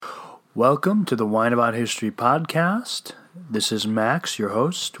Welcome to the Wine About History podcast. This is Max, your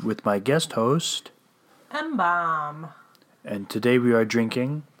host, with my guest host, M-Bomb. And today we are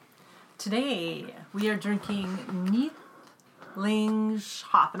drinking... Today we are drinking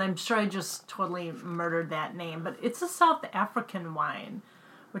Neatlingshof, and I'm sure I just totally murdered that name, but it's a South African wine,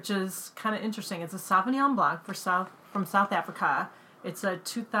 which is kind of interesting. It's a Sauvignon Blanc from South Africa. It's a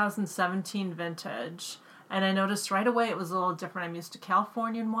 2017 vintage. And I noticed right away it was a little different. I'm used to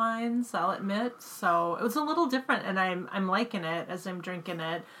Californian wines, I'll admit. So it was a little different, and I'm liking it as I'm drinking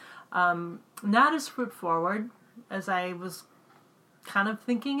it. Not as fruit forward as I was kind of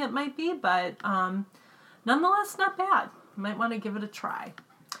thinking it might be, but nonetheless not bad. You might want to give it a try.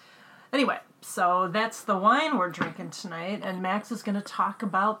 Anyway, so that's the wine we're drinking tonight, and Max is going to talk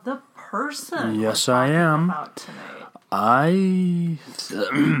about the person. Yes, I am. About tonight.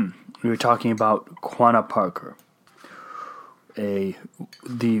 We were talking about Quanah Parker, the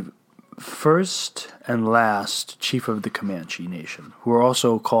first and last chief of the Comanche nation, who are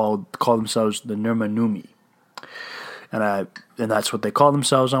also call themselves the Nurmanumi, and that's what they call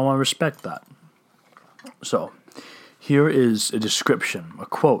themselves. And I want to respect that. So, here is a description, a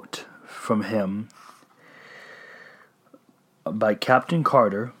quote from him by Captain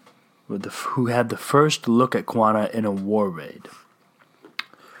Carter, who had the first look at Quanah in a war raid.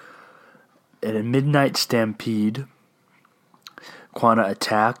 In a midnight stampede, Quanah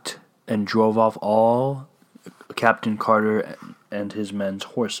attacked and drove off all Captain Carter and his men's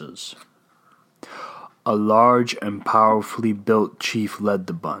horses. A large and powerfully built chief led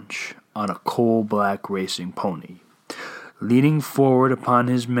the bunch on a coal-black racing pony. Leaning forward upon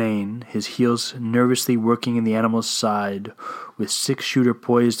his mane, his heels nervously working in the animal's side, with six-shooter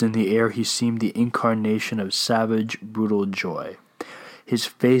poised in the air, he seemed the incarnation of savage, brutal joy. His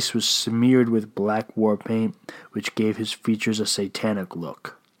face was smeared with black war paint, which gave his features a satanic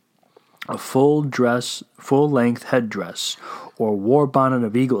look. A full-length headdress, or war bonnet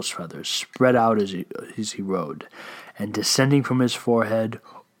of eagle's feathers, spread out as he rode, and descending from his forehead,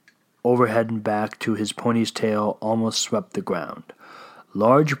 overhead and back to his pony's tail, almost swept the ground.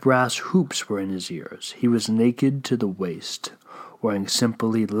 Large brass hoops were in his ears. He was naked to the waist, wearing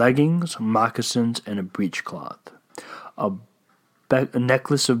simply leggings, moccasins, and a breechcloth. A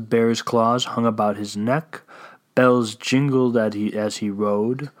necklace of bear's claws hung about his neck. Bells jingled as he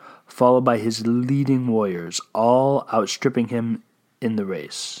rode, followed by his leading warriors, all outstripping him in the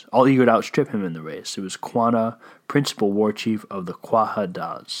race. All eager to outstrip him in the race. It was Quanah, principal war chief of the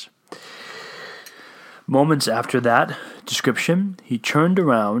Quahadas. Moments after that description, he turned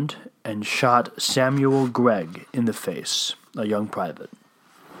around and shot Samuel Gregg in the face, a young private.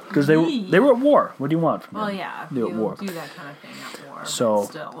 Because they were at war. What do you want from them? Well, yeah, they were at war. Do that kind of thing at war. So,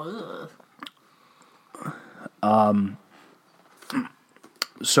 still,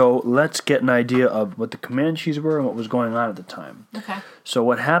 so let's get an idea of what the Comanches were and what was going on at the time. Okay. So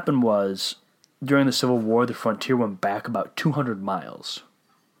what happened was, during the Civil War, the frontier went back about 200 miles.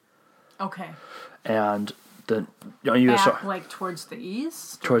 Okay. And back, like, towards the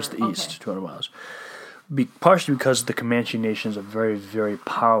east? Towards the east, 200 miles. Partially because the Comanche nation is a very, very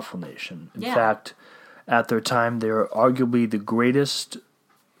powerful nation. In fact, at their time, they are arguably the greatest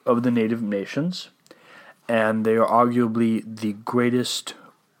of the native nations, and they are arguably the greatest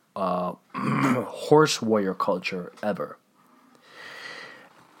horse warrior culture ever.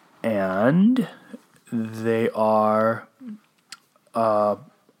 And they are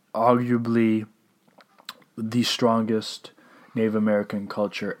arguably the strongest Native American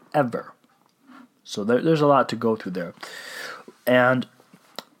culture ever. So there's a lot to go through there. And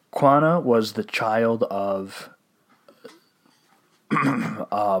Quanah was the child of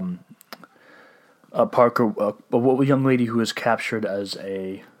Parker, a young lady who was captured as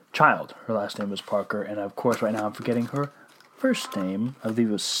a child. Her last name was Parker, and of course right now I'm forgetting her first name. I believe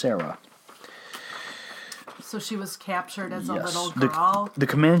it was Sarah. So she was captured as a little girl? The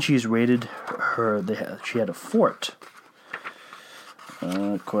Comanches raided her. She had a fort.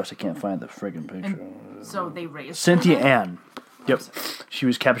 Of course, I can't find the friggin' picture. And so they raised Cythia her? Ann. Yep. She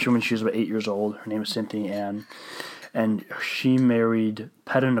was captured when she was about 8 years old. Her name was Cythia Ann. And she married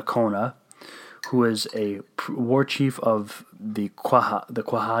Peta Nocona, who was a war chief of the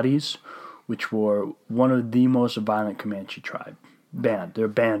Quahadas, which were one of the most violent Comanche tribe. They're a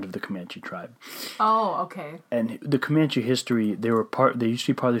band of the Comanche tribe. Oh, okay. And the Comanche history, they used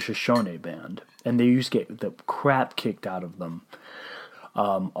to be part of the Shoshone band. And they used to get the crap kicked out of them.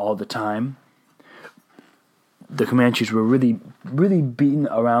 All the time. The Comanches were really, really beaten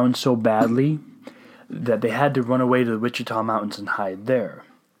around so badly that they had to run away to the Wichita Mountains and hide there.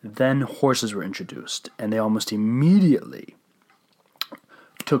 Then horses were introduced, and they almost immediately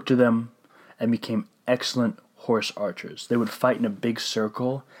took to them and became excellent horse archers. They would fight in a big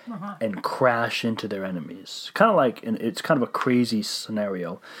circle and crash into their enemies. Kind of like, it's kind of a crazy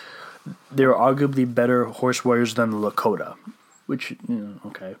scenario. They were arguably better horse warriors than the Lakota, which,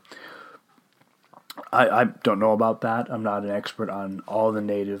 okay. I don't know about that. I'm not an expert on all the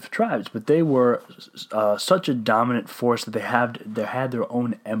native tribes, but they were such a dominant force that they had their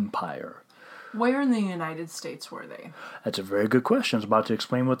own empire. Where in the United States were they? That's a very good question. I was about to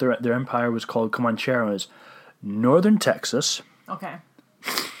explain what their empire was called. Comanche was northern Texas. Okay.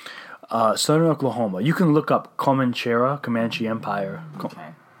 Southern Oklahoma. You can look up Comanche Empire,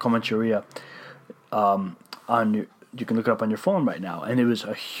 Comancheria, you can look it up on your phone right now, and it was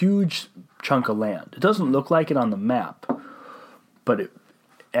a huge chunk of land. It doesn't look like it on the map, but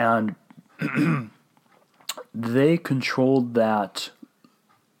they controlled that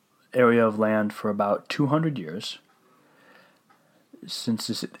area of land for about 200 years. Since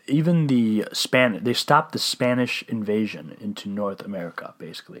they stopped the Spanish invasion into North America,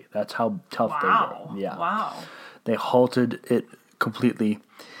 basically. That's how tough they were. Yeah. Wow. They halted it completely.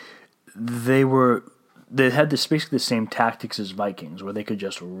 They had basically the same tactics as Vikings, where they could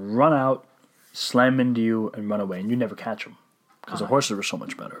just run out, slam into you, and run away, and you'd never catch them because the horses were so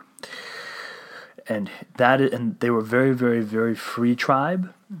much better. And they were very, very, very free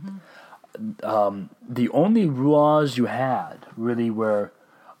tribe. The only laws you had really were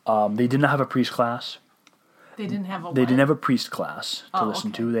they did not have a priest class. They didn't have They didn't have a priest class to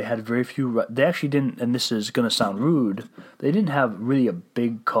listen to. They had very few. They actually didn't, and this is going to sound rude. They didn't have really a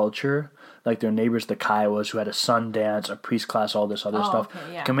big culture like their neighbors, the Kiowas, who had a sun dance, a priest class, all this other stuff.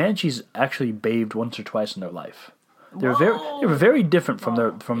 Okay, yeah. Comanches actually bathed once or twice in their life. They were very different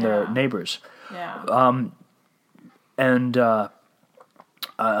from their neighbors. Yeah. And I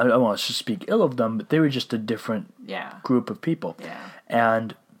don't want to speak ill of them, but they were just a different group of people. Yeah.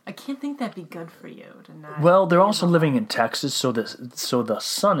 And I can't think that'd be good for you to not. Well, they're also living in Texas, so the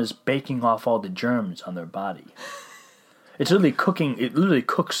sun is baking off all the germs on their body. It's literally cooking. It literally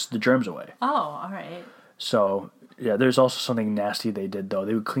cooks the germs away. Oh, all right. So yeah, there's also something nasty they did though.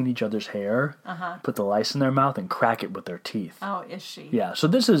 They would clean each other's hair, put the lice in their mouth, and crack it with their teeth. Oh, is she? Yeah. So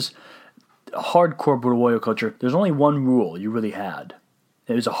this is a hardcore brutal warrior culture. There's only one rule you really had.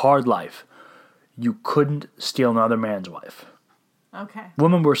 It was a hard life. You couldn't steal another man's wife. Okay.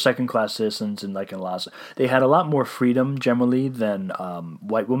 Women were second-class citizens, and they had a lot more freedom generally than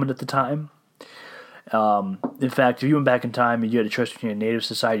white women at the time. In fact, if you went back in time and you had a choice between a native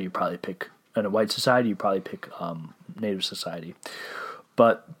society, you'd probably pick, and a white society, you'd probably pick native society.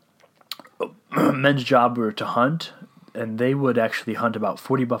 But men's job were to hunt, and they would actually hunt about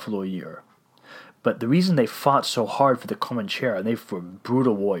 40 buffalo a year. But the reason they fought so hard for the Comanche, and they were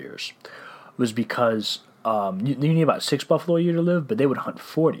brutal warriors, was because you need about 6 buffalo a year to live, but they would hunt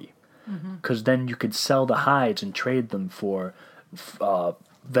 40. Because then you could sell the hides and trade them for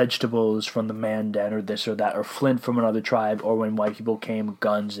vegetables from the Mandan or this or that, or flint from another tribe, or when white people came,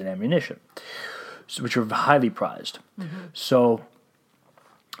 guns and ammunition, which were highly prized. So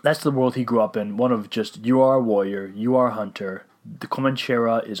that's the world he grew up in, one of just, you are a warrior, you are a hunter, the Comanche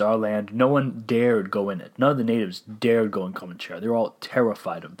is our land. No one dared go in it. None of the natives dared go in Comanche. They were all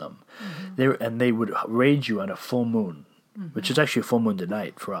terrified of them. They would raid you on a full moon, which is actually a full moon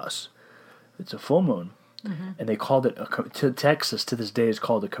tonight for us. It's a full moon, and they called it to Texas to this day is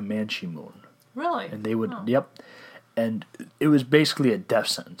called a Comanche moon. Really? And they would and it was basically a death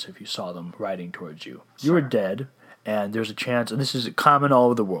sentence if you saw them riding towards you. Sure. You were dead, and there's a chance, and this is common all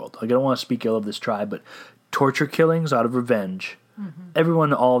over the world. Like, I don't want to speak ill of this tribe, but torture killings out of revenge.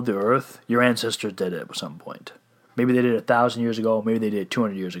 Everyone all of the earth, your ancestors did it at some point. Maybe they did it 1,000 years ago. Maybe they did it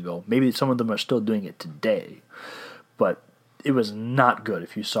 200 years ago. Maybe some of them are still doing it today. But it was not good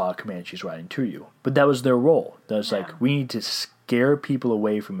if you saw Comanches riding to you. But that was their role. That was like, we need to scare people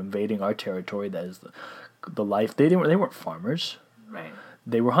away from invading our territory. That is the life. They weren't farmers. Right.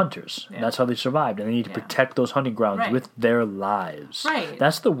 They were hunters. And that's how they survived. And they need to protect those hunting grounds with their lives. Right.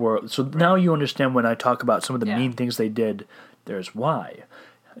 That's the world. So now you understand when I talk about some of the mean things they did, there's why.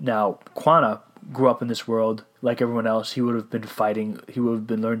 Now, Quanah grew up in this world like everyone else. He would have been fighting. He would have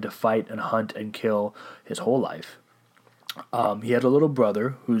been learned to fight and hunt and kill his whole life. He had a little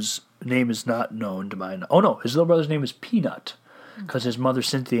brother whose name is not known to mine. Oh, no. His little brother's name is Peanut because his mother,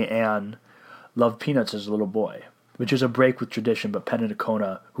 Cythia Ann, loved peanuts as a little boy, which is a break with tradition, but Peta,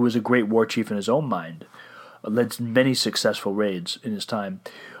 Nocona, who was a great war chief in his own mind, led many successful raids in his time,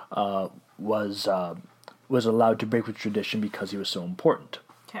 was allowed to break with tradition because he was so important.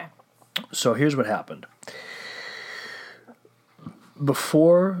 Okay. So here's what happened.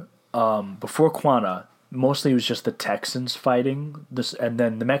 Before Quanah, mostly it was just the Texans fighting this, and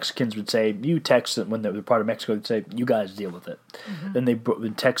then the Mexicans would say, "You Texans," when they were part of Mexico, they'd say, "You guys deal with it." Then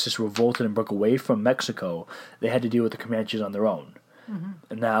when Texas revolted and broke away from Mexico, they had to deal with the Comanches on their own.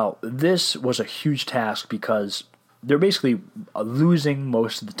 Now, this was a huge task because they're basically losing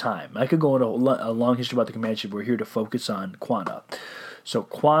most of the time. I could go into a long history about the Comanches, but we're here to focus on Quanah. So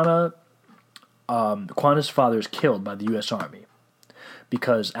Quanah's father is killed by the U.S. Army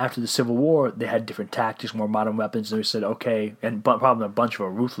because after the Civil War, they had different tactics, more modern weapons, and they said, okay, and probably a bunch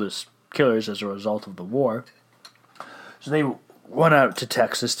of ruthless killers as a result of the war. So they went out to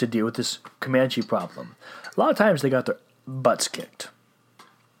Texas to deal with this Comanche problem. A lot of times they got their butts kicked.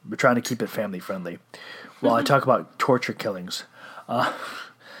 We're trying to keep it family friendly. Well, I talk about torture killings. Yeah,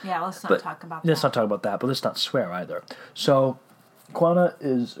 let's not talk about that. Let's not talk about that, but let's not swear either. So,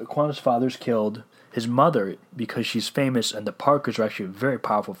 Quanah's father's killed. His mother, because she's famous, and the Parkers are actually a very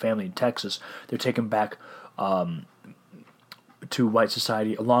powerful family in Texas, they're taken back to white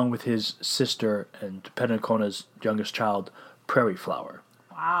society, along with his sister and Peta Nocona's youngest child, Prairie Flower.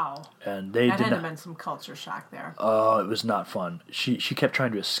 Wow. And that had been some culture shock there. Oh, it was not fun. She kept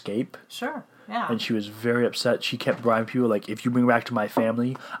trying to escape. Sure, yeah. And she was very upset. She kept bribing people, like, if you bring back to my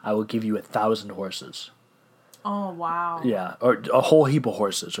family, I will give you 1,000 horses. Oh, wow. Yeah, or a whole heap of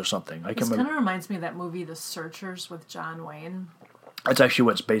horses or something. This kind of reminds me of that movie, The Searchers, with John Wayne. That's actually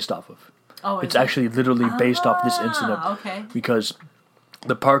what it's based off of. Oh, it's actually literally based off this incident. Okay. Because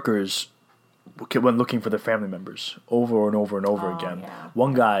the Parkers went looking for their family members over and over and over again. Yeah.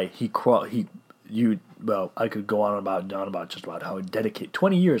 One guy, I could go on about just about how dedicated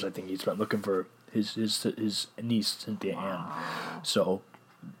 20 years I think he spent looking for his niece Cythia Ann. So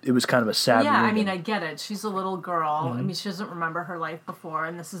it was kind of a sad Yeah, reunion. I mean, I get it. She's a little girl. I mean, she doesn't remember her life before,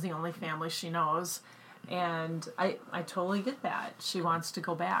 and this is the only family she knows. And I totally get that. She wants to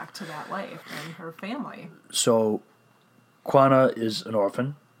go back to that life and her family. So Quanah is an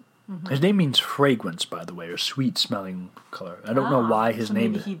orphan. His name means fragrance, by the way, or sweet-smelling color. I don't know why his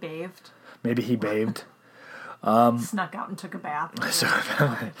name... Maybe he bathed. Maybe he bathed. Snuck out and took a bath.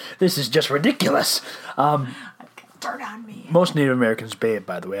 This is just ridiculous. Dirt on me. Most Native Americans bathe,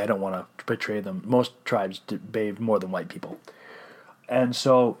 by the way. I don't want to betray them. Most tribes bathe more than white people. And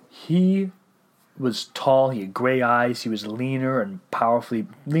so he was tall. He had gray eyes. He was leaner and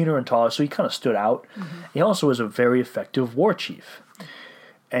taller, so he kind of stood out. He also was a very effective war chief.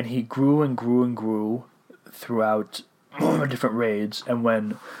 And he grew and grew and grew throughout different raids. And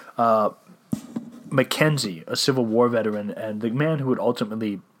when Mackenzie, a Civil War veteran, and the man who would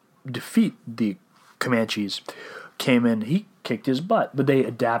ultimately defeat the Comanches, came in, he kicked his butt. But they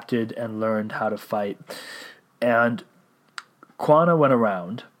adapted and learned how to fight. And Quanah went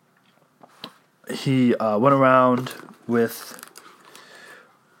around. He went around with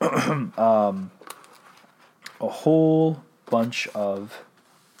a whole bunch of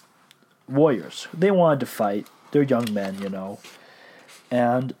warriors. They wanted to fight. They're young men,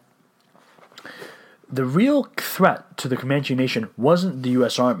 And the real threat to the Comanche Nation wasn't the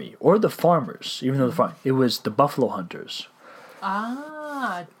U.S. Army or the farmers, even though it was the buffalo hunters.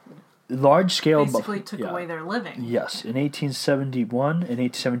 Large scale. Basically took away their living. Yes, in 1871 and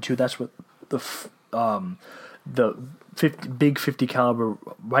 1872, that's what the big 50 caliber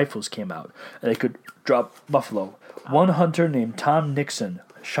rifles came out, and they could drop buffalo. One hunter named Tom Nixon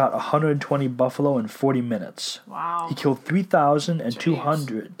shot 120 buffalo in 40 minutes. Wow. He killed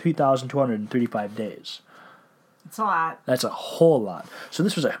 3,235 days. That's a lot. That's a whole lot. So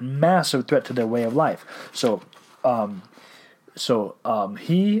this was a massive threat to their way of life. So a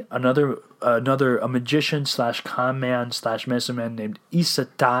magician / con man / medicine man named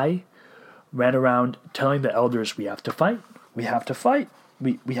Isatai ran around telling the elders, we have to fight. We have to fight.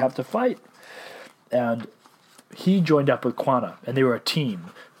 We have to fight. And he joined up with Quanah, and they were a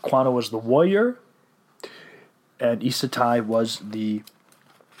team. Quanah was the warrior, and Isatai was the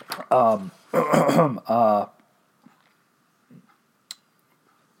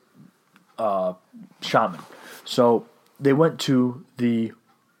shaman. So they went to the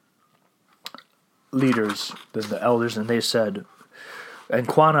leaders, the elders, and they said, and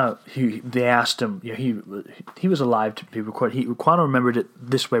Quanah, they asked him, he was alive to be recorded. Quanah remembered it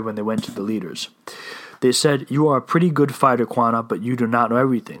this way when they went to the leaders. They said, "You are a pretty good fighter, Quanah, but you do not know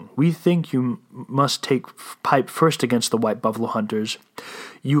everything. We think you must take pipe first against the white buffalo hunters.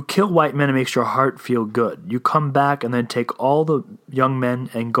 You kill white men and makes your heart feel good. You come back and then take all the young men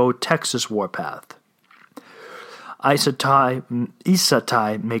and go Texas warpath."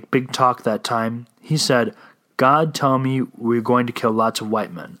 Isatai make big talk that time. He said, "God tell me we're going to kill lots of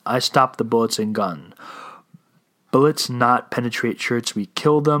white men. I stop the bullets and gun. Bullets not penetrate shirts. We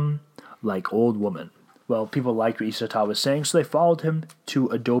kill them like old women." well, people liked what Isata was saying, so they followed him to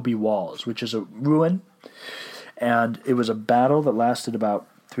Adobe Walls, which is a ruin, and it was a battle that lasted about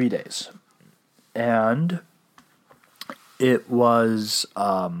 3 days. And it was,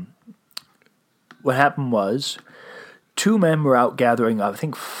 what happened was, 2 men were out gathering, I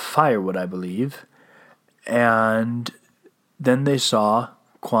think, firewood, I believe, and then they saw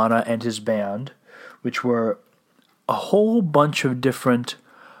Quanah and his band, which were a whole bunch of different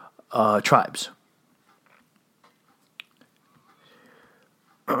tribes.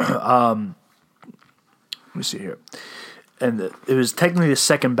 Let me see here. And it was technically the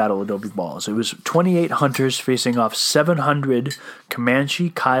second Battle of Adobe Walls. It was 28 hunters facing off 700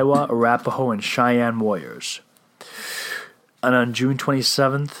 Comanche, Kiowa, Arapaho, and Cheyenne warriors. And on June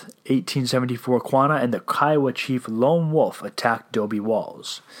 27th, 1874, Quanah and the Kiowa chief Lone Wolf attacked Adobe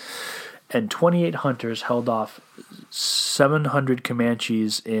Walls. And 28 hunters held off 700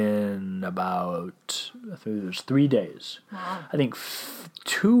 Comanches in about, I think it was 3 days. Wow. I think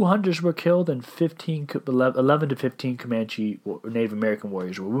 2 hunters were killed and 11 to 15 Comanche Native American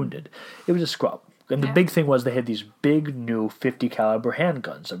warriors were wounded. It was a scrub. And the big thing was they had these big new 50 caliber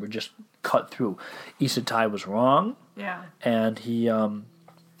handguns that were just cut through. Isatai was wrong. Yeah. And he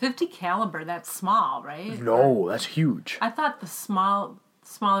 50 caliber, that's small, right? No, that's huge. I thought the smaller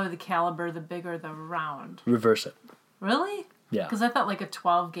the caliber, the bigger the round. Reverse it. Really? Yeah. Because I thought like a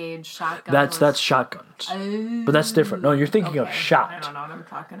 12 gauge shotgun. That's shotguns. Oh, But that's different. No, you're thinking of I shot. don't know what I'm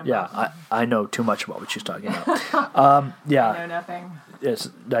talking about. Yeah, I know too much about what she's talking about. Yeah. I know nothing. It's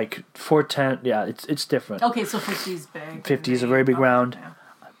like 410. Yeah, it's different. Okay, so 50 is big. 50 is a very big round.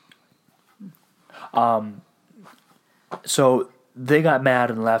 Yeah. So they got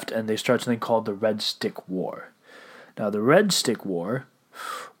mad and left, and they started something called the Red Stick War. Now, the Red Stick War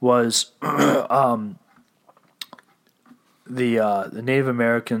was the Native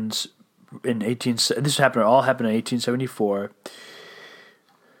Americans in This all happened in 1874.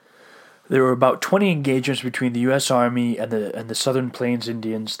 There were about 20 engagements between the U.S. Army and the Southern Plains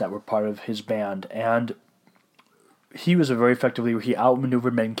Indians that were part of his band, and he was a very effective leader. He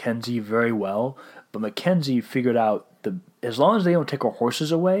outmaneuvered Mackenzie very well, but Mackenzie figured out as long as they don't take our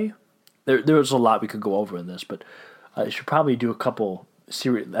horses away, there was a lot we could go over in this, but I should probably do a couple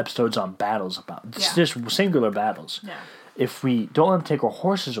episodes on battles about just singular battles. Yeah. If we don't let them take our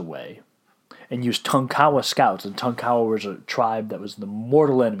horses away and use Tonkawa scouts, and Tonkawa was a tribe that was the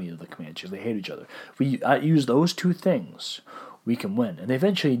mortal enemy of the Comanches, they hate each other. If we use those 2 things, we can win. And they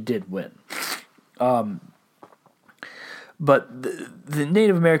eventually did win. But the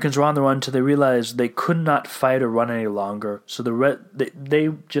Native Americans were on the run until they realized they could not fight or run any longer. So there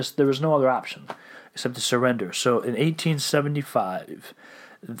was no other option except to surrender. So in 1875,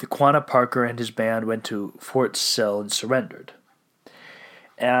 the Quanah Parker and his band went to Fort Sill and surrendered.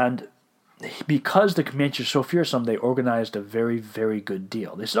 And because the Comanches were so fearsome, they organized a very, very good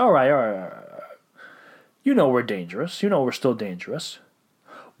deal. They said, all right. You know we're dangerous. You know we're still dangerous.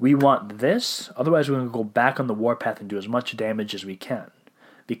 We want this, otherwise we're going to go back on the warpath and do as much damage as we can.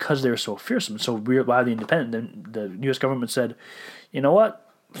 Because they're so fearsome, so wildly independent, the U.S. government said, you know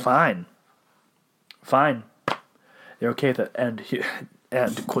what? Fine. They're okay with it. And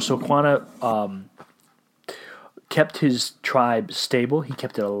so Quanah kept his tribe stable. He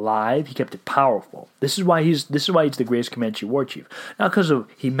kept it alive. He kept it powerful. This is why he's the greatest Comanche war chief. Not because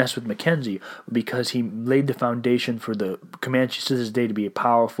he messed with Mackenzie, but because he laid the foundation for the Comanches to this day to be a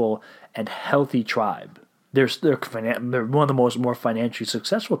powerful and healthy tribe. They're one of the more financially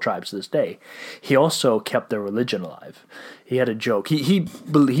successful tribes to this day. He also kept their religion alive. He had a joke. He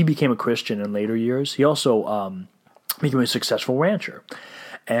became a Christian in later years. He also became a successful rancher.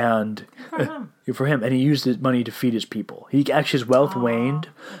 And for him, and he used his money to feed his people. His wealth waned,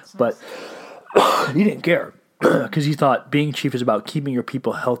 but he didn't care because he thought being chief is about keeping your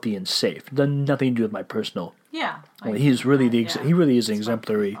people healthy and safe. It does nothing to do with my personal. Yeah, he's really he really is an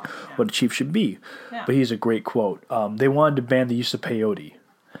exemplary what a chief should be. Yeah. But he's a great quote. They wanted to ban the use of peyote,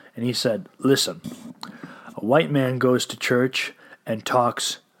 and he said, "Listen, a white man goes to church and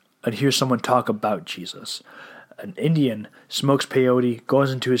hears someone talk about Jesus. An Indian smokes peyote,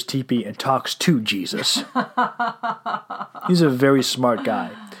 goes into his teepee, and talks to Jesus." He's a very smart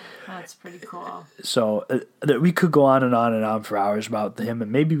guy. That's pretty cool. So we could go on and on and on for hours about him,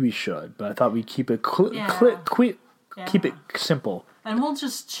 and maybe we should. But I thought we'd keep it keep it simple. And we'll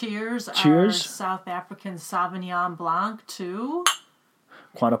just cheers our South African Sauvignon Blanc to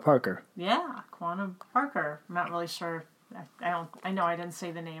Quanah Parker. Yeah, Quanah Parker. I'm not really sure. I know I didn't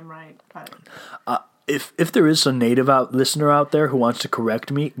say the name right, but. If there is a native listener out there who wants to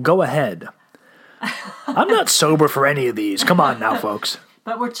correct me, go ahead. I'm not sober for any of these. Come on now, folks.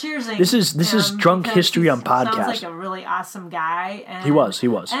 But we're cheersing. This is drunk history on podcast. Sounds like a really awesome guy. And, he was.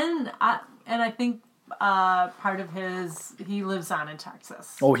 And I think part of he lives on in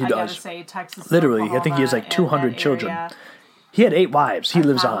Texas. Oh, he does. I gotta say, Texas. Literally, I think he has like 200 children. He had 8 wives. He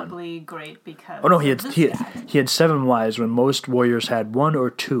lives on. Probably great because. Oh no, he had 7 wives when most warriors had 1 or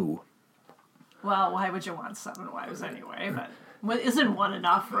 2. Well, why would you want 7 wives anyway? But isn't 1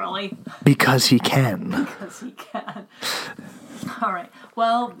 enough, really? Because he can. Because he can. All right.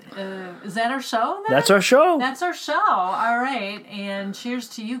 Well, is that our show then? That's our show. That's our show. All right. And cheers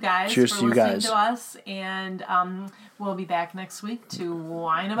to you guys cheers for to you listening guys. to us. And we'll be back next week to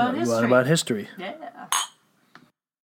whine about history. Whine about history. Yeah.